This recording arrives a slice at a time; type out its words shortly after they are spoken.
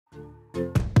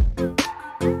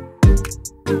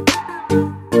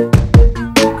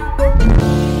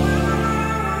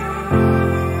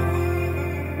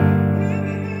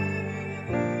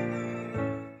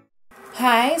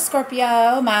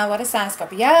Scorpio, my water sign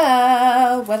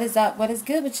Scorpio. What is up? What is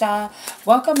good with y'all?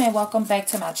 Welcome and welcome back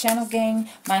to my channel, gang.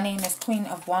 My name is Queen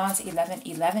of Wands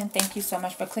 1111. Thank you so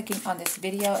much for clicking on this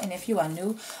video. And if you are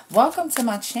new, welcome to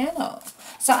my channel.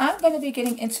 So I'm going to be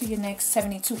getting into your next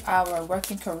 72-hour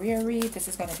working career read. This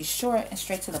is going to be short and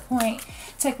straight to the point.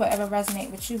 Take whatever resonates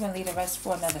with you and leave the rest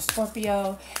for another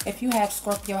Scorpio. If you have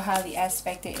Scorpio highly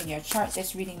aspected in your chart,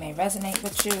 this reading may resonate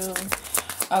with you.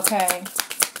 Okay.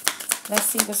 Let's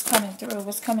see what's coming through,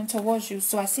 what's coming towards you.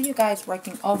 So I see you guys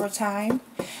working overtime.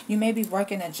 You may be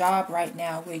working a job right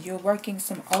now where you're working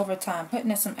some overtime, putting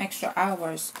in some extra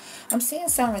hours. I'm seeing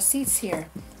some receipts here.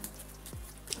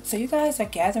 So you guys are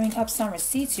gathering up some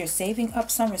receipts. You're saving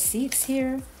up some receipts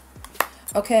here.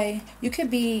 Okay, you could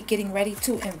be getting ready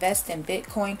to invest in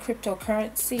Bitcoin,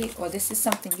 cryptocurrency, or this is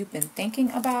something you've been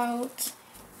thinking about.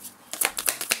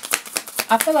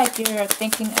 I feel like you're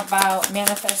thinking about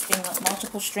manifesting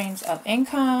multiple streams of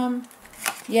income.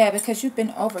 Yeah, because you've been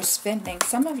overspending.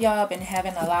 Some of y'all have been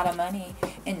having a lot of money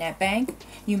in that bank.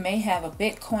 You may have a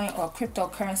Bitcoin or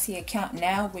cryptocurrency account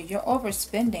now where you're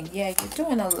overspending. Yeah, you're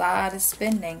doing a lot of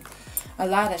spending. A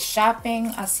lot of shopping.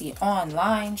 I see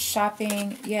online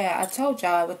shopping. Yeah, I told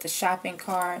y'all with the shopping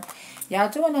card. Y'all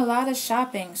doing a lot of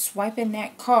shopping. Swiping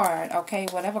that card. Okay,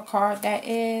 whatever card that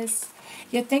is.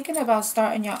 You're thinking about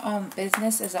starting your own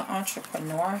business as an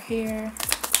entrepreneur here.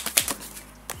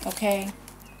 Okay.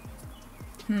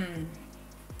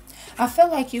 I feel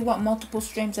like you want multiple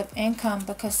streams of income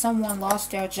because someone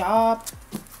lost their job.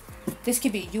 This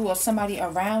could be you or somebody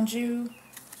around you.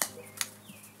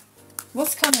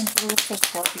 What's coming through for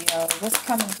Scorpio? What's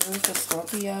coming through for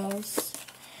Scorpios?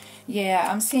 Yeah,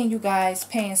 I'm seeing you guys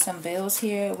paying some bills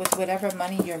here with whatever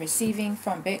money you're receiving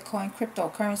from Bitcoin,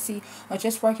 cryptocurrency, or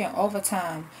just working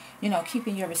overtime. You know,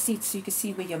 keeping your receipts so you can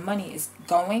see where your money is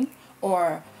going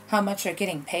or how much you're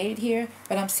getting paid here.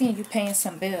 But I'm seeing you paying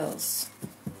some bills.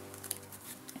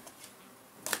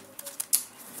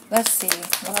 Let's see.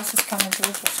 What else is coming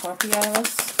through for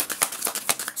Scorpios?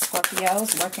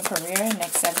 Scorpios, working career,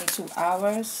 next 72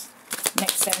 hours.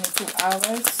 Next 72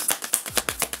 hours.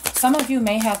 Some of you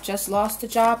may have just lost a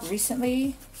job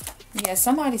recently. Yeah,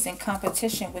 somebody's in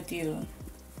competition with you.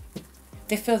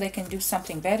 They feel they can do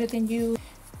something better than you.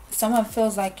 Someone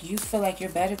feels like you feel like you're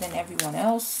better than everyone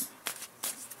else.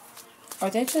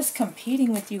 Or they're just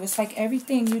competing with you. It's like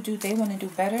everything you do, they want to do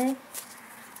better.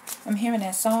 I'm hearing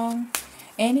that song.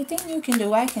 Anything you can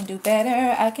do, I can do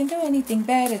better. I can do anything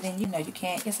better than you. No, you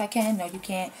can't. Yes, I can. No, you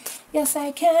can't. Yes,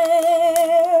 I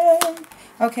can.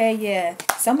 Okay, yeah.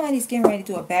 Somebody's getting ready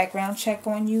to do a background check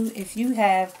on you. If you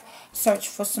have searched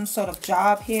for some sort of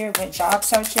job here with job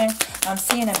searching, I'm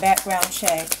seeing a background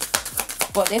check.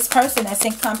 Well, this person that's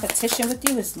in competition with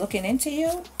you is looking into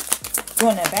you,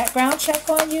 doing a background check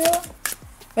on you.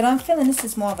 But I'm feeling this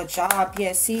is more of a job.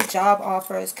 Yeah, see, job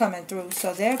offer is coming through.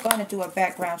 So they're going to do a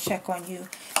background check on you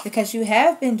because you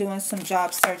have been doing some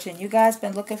job searching. You guys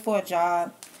been looking for a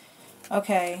job.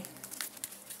 Okay.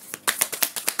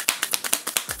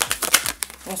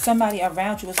 Or somebody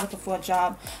around you is looking for a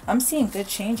job. I'm seeing good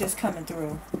changes coming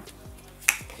through.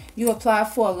 You apply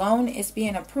for a loan. It's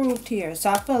being approved here. So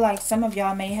I feel like some of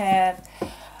y'all may have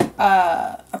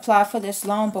applied for this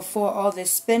loan before all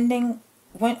this spending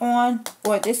went on,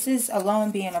 or this is a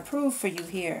loan being approved for you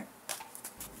here.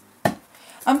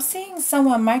 I'm seeing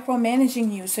someone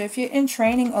micromanaging you. So if you're in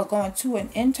training or going to an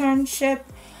internship,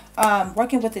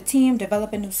 working with a team,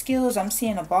 developing new skills, I'm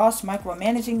seeing a boss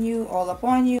micromanaging you, all up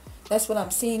on you. That's what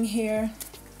I'm seeing here.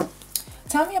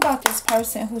 Tell me about this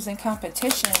person who's in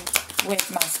competition with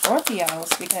my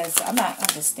Scorpios, because I'm not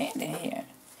understanding here.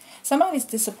 Somebody's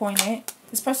disappointed.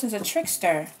 This person's a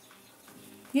trickster.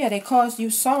 Yeah, they caused you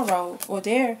sorrow, or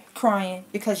they're crying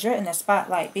because you're in the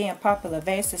spotlight, being popular,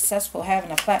 very successful, having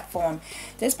a platform.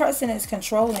 This person is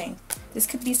controlling. This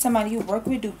could be somebody you work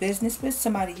with, do business with,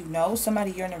 somebody you know,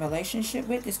 somebody you're in a relationship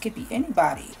with. This could be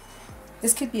anybody.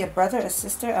 This could be a brother, a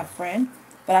sister, a friend.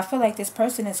 But I feel like this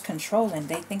person is controlling.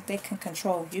 They think they can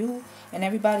control you and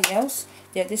everybody else.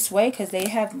 They're this way because they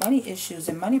have money issues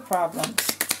and money problems.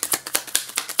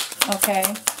 Okay.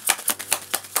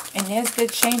 And there's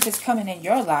good changes coming in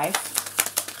your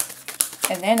life.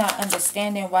 And they're not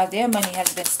understanding why their money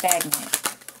has been stagnant.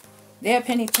 They're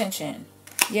penny pinching.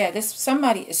 Yeah,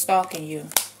 somebody is stalking you.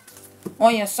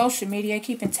 On your social media,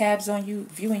 keeping tabs on you,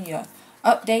 viewing your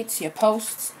updates, your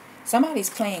posts. Somebody's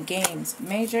playing games.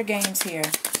 Major games here.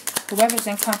 Whoever's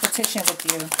in competition with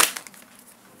you.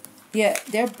 Yeah,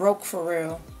 they're broke for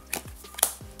real.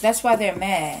 That's why they're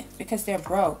mad. Because they're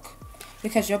broke.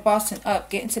 Because you're bossing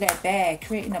up, getting to that bag,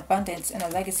 creating abundance and a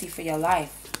legacy for your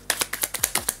life.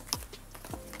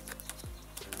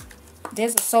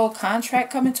 There's a soul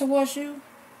contract coming towards you.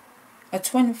 A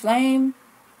twin flame,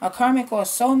 a karmic or a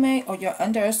soulmate, or you're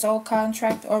under a soul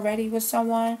contract already with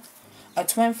someone. A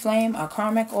twin flame, a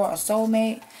karmic or a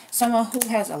soulmate. Someone who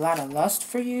has a lot of lust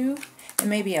for you. It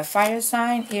may be a fire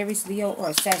sign, Aries, Leo,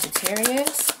 or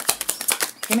Sagittarius.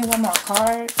 Give me one more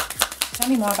card. Tell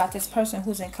me more about this person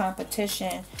who's in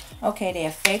competition. Okay, they're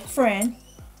a fake friend.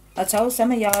 I told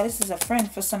some of y'all this is a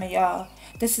friend for some of y'all.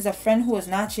 This is a friend who is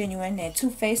not genuine. They're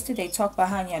two-faced. They talk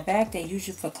behind your back. They use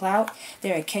you for clout.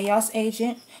 They're a chaos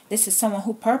agent. This is someone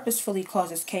who purposefully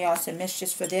causes chaos and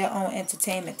mischief for their own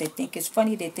entertainment. They think it's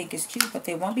funny. They think it's cute. But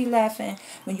they won't be laughing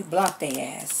when you block their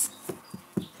ass.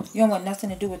 You don't want nothing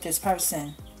to do with this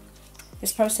person.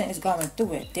 This person is going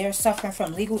through it. They're suffering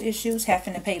from legal issues,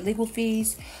 having to pay legal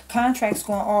fees, contracts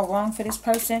going all wrong for this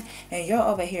person, and you're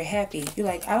over here happy. You're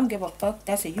like, I don't give a fuck.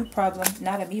 That's a you problem,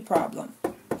 not a me problem.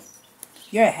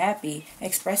 You're happy,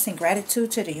 expressing gratitude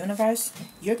to the universe.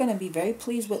 You're going to be very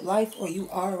pleased with life, or you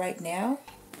are right now.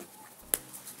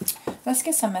 Let's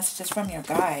get some messages from your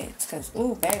guides, because,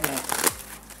 ooh, baby,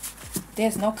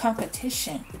 there's no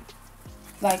competition.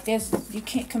 Like, you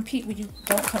can't compete when you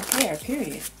don't compare,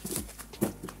 period.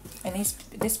 And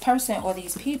this person or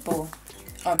these people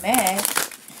are mad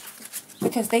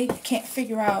because they can't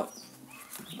figure out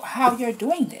how you're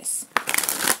doing this.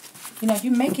 You know,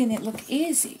 you're making it look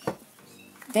easy.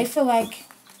 They feel like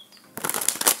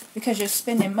because you're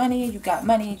spending money, you got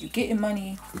money, you're getting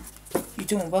money, you're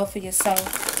doing well for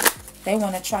yourself, they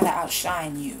want to try to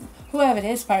outshine you. Whoever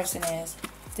this person is,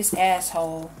 this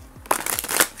asshole.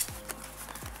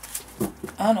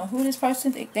 I don't know who this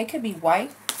person think. They could be white.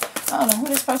 I don't know who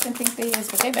this person thinks they is,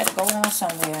 but they better go on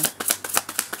somewhere.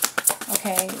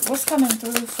 Okay, what's coming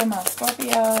through for my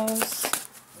Scorpios?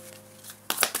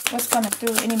 What's coming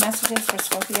through? Any messages for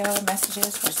Scorpio?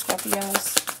 Messages for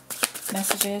Scorpios?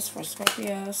 Messages for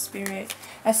Scorpio, Spirit.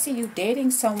 I see you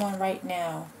dating someone right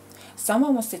now.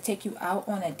 Someone wants to take you out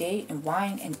on a date and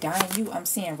wine and dine you. I'm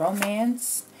seeing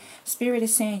romance. Spirit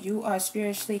is saying you are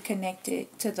spiritually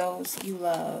connected to those you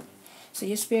love. So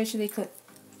you're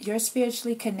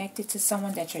spiritually connected to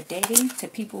someone that you're dating, to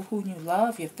people who you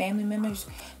love, your family members,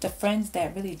 the friends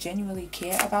that really genuinely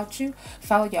care about you.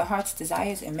 Follow your heart's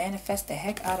desires and manifest the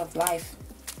heck out of life.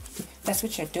 That's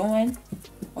what you're doing,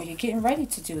 or you're getting ready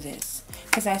to do this.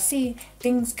 Because I see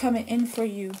things coming in for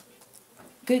you,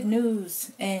 good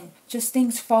news, and just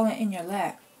things falling in your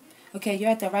lap. Okay, you're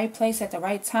at the right place at the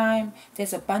right time.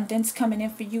 There's abundance coming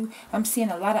in for you. I'm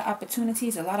seeing a lot of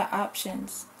opportunities, a lot of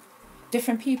options.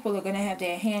 Different people are going to have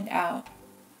their hand out,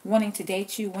 wanting to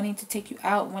date you, wanting to take you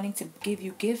out, wanting to give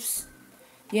you gifts.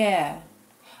 Yeah,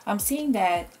 I'm seeing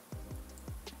that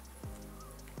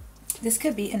this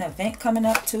could be an event coming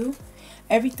up too.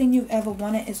 Everything you ever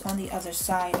wanted is on the other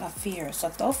side of fear. So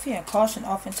throw fear and caution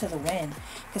off into the wind,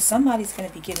 because somebody's going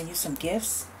to be giving you some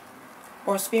gifts,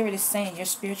 or Spirit is saying you're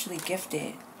spiritually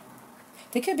gifted.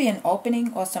 There could be an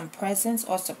opening or some presence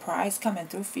or surprise coming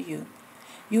through for you.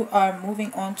 You are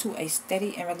moving on to a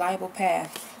steady and reliable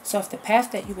path. So if the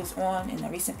path that you was on in the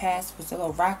recent past was a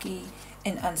little rocky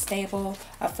and unstable,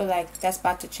 I feel like that's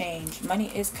about to change. Money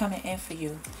is coming in for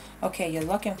you. Okay, your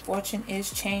luck and fortune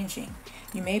is changing.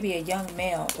 You may be a young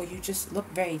male, or you just look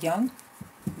very young,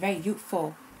 very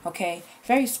youthful, okay?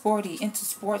 Very sporty, into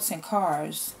sports and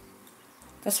cars.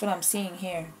 That's what I'm seeing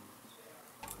here.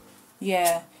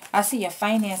 Yeah, I see your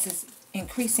finances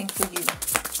increasing for you.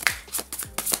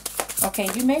 Okay,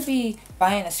 you may be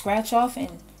buying a scratch off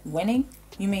and winning.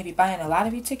 You may be buying a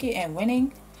lottery ticket and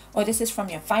winning. Or this is from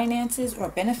your finances or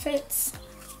benefits.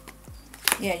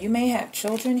 Yeah, you may have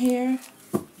children here.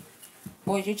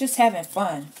 Or you're just having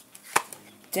fun.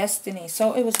 Destiny.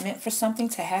 So it was meant for something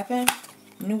to happen.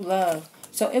 New love.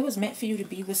 So it was meant for you to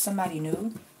be with somebody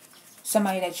new.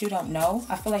 Somebody that you don't know.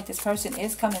 I feel like this person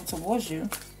is coming towards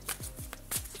you.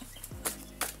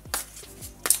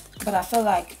 But I feel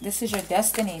like this is your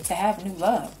destiny to have new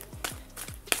love.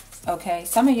 Okay,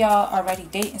 some of y'all are already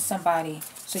dating somebody.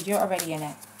 So you're already in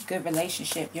a good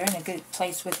relationship. You're in a good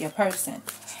place with your person.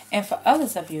 And for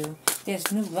others of you,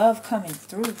 there's new love coming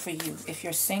through for you. If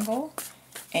you're single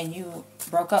and you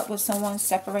broke up with someone,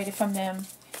 separated from them,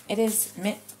 it is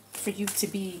meant for you to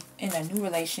be in a new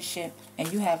relationship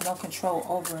and you have no control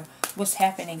over what's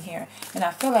happening here. And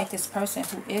I feel like this person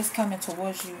who is coming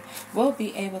towards you will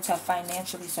be able to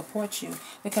financially support you,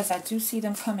 because I do see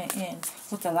them coming in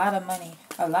with a lot of money,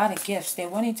 a lot of gifts. They're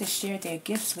wanting to share their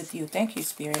gifts with you. Thank you,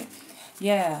 Spirit.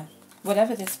 Yeah,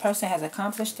 whatever this person has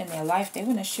accomplished in their life, they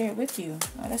want to share it with you.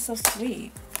 Oh, that's so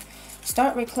sweet.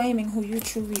 Start reclaiming who you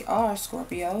truly are,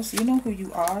 Scorpios. You know who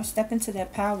you are. Step into their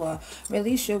power.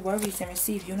 Release your worries and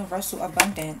receive universal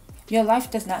abundance. Your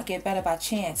life does not get better by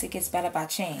chance. It gets better by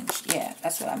change. Yeah,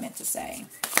 that's what I meant to say.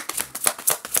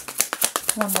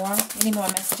 One more. Any more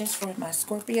messages for my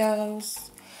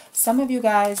Scorpios? Some of you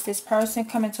guys, this person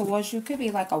coming towards you could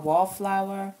be like a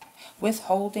wallflower,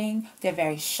 withholding. They're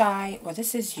very shy, or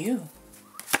this is you.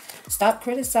 Stop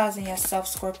criticizing yourself,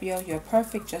 Scorpio. You're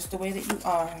perfect just the way that you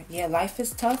are. Yeah, life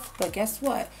is tough, but guess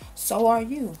what? So are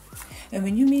you. And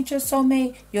when you meet your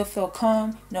soulmate, you'll feel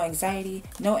calm, no anxiety,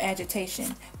 no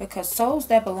agitation. Because souls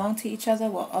that belong to each other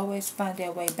will always find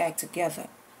their way back together.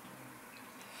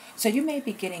 So you may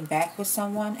be getting back with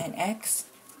someone, an ex,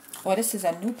 or this is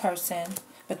a new person,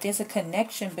 but there's a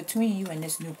connection between you and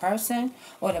this new person,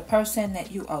 or the person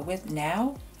that you are with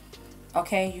now.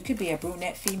 Okay, you could be a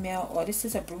brunette female, or this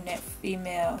is a brunette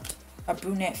female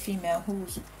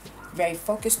who's very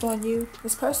focused on you.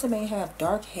 This person may have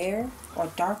dark hair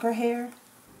or darker hair.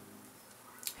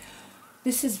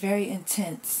 This is very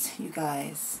intense, you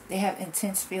guys. They have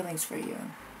intense feelings for you.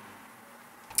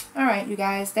 Alright, you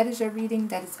guys, that is your reading.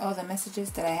 That is all the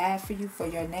messages that I have for you for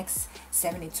your next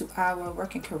 72-hour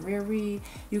working career read.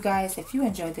 You guys, if you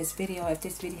enjoyed this video, if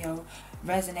this video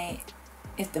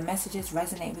if the messages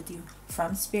resonate with you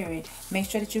from spirit, make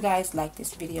sure that you guys like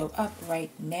this video up right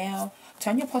now.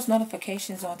 Turn your post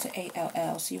notifications on to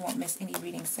ALL so you won't miss any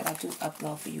readings that I do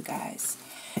upload for you guys.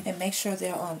 And make sure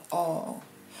they're on all.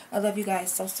 I love you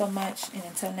guys so much. And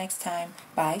until next time,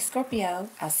 bye Scorpio.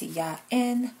 I'll see y'all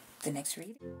in the next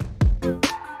reading.